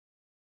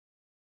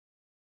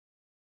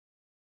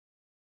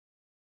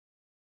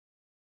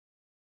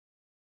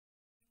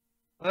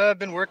I've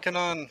been working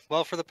on,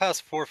 well, for the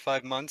past 4 or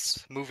 5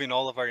 months, moving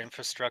all of our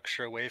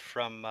infrastructure away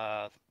from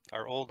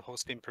our old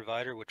hosting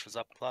provider, which was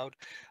UpCloud.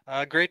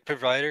 Great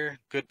provider,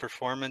 good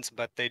performance,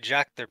 but they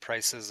jacked their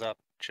prices up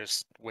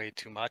just way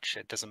too much.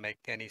 It doesn't make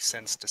any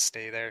sense to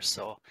stay there.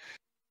 So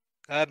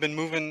I've been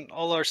moving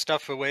all our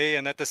stuff away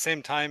and at the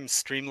same time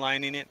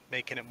streamlining it,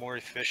 making it more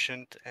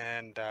efficient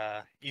and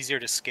easier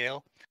to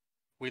scale.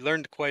 We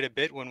learned quite a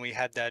bit when we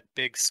had that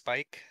big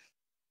spike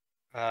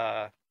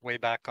way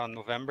back on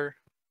November,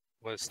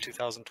 was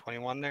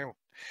 2021 there,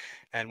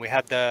 and we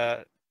had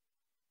the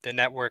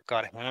network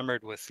got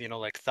hammered with,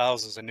 like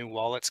thousands of new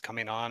wallets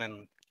coming on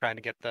and trying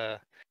to get the,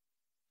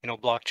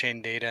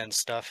 blockchain data and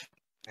stuff.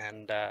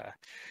 And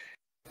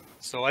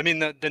so I mean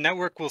the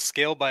network will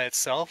scale by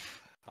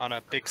itself on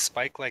a big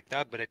spike like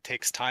that, but it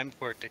takes time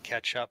for it to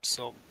catch up.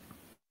 So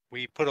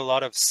we put a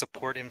lot of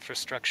support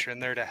infrastructure in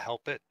there to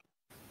help it,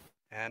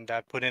 and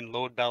put in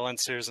load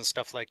balancers and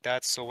stuff like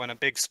that. So when a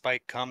big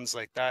spike comes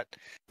like that,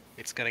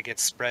 it's going to get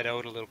spread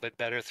out a little bit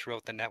better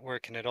throughout the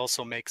network. And it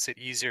also makes it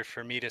easier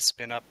for me to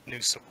spin up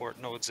new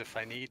support nodes if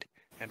I need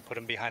and put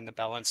them behind the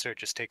balancer. It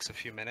just takes a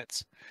few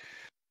minutes.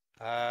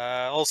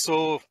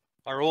 Also,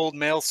 our old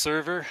mail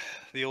server,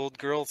 the old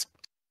girl's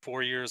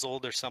 4 years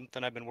old or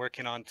something, I've been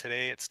working on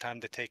today. It's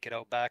time to take it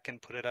out back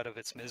and put it out of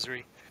its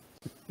misery.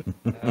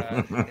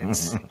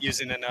 It's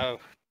using an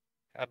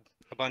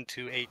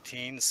Ubuntu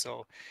 18,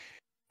 so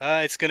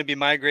it's going to be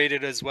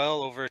migrated as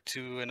well over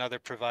to another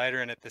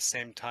provider, and at the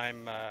same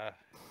time,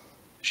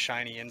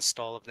 Shiny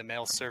install of the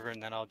mail server,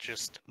 and then I'll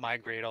just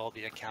migrate all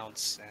the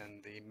accounts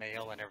and the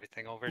mail and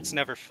everything over. It's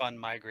never fun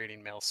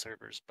migrating mail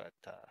servers, but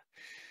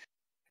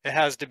it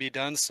has to be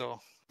done, so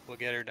we'll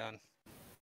get her done.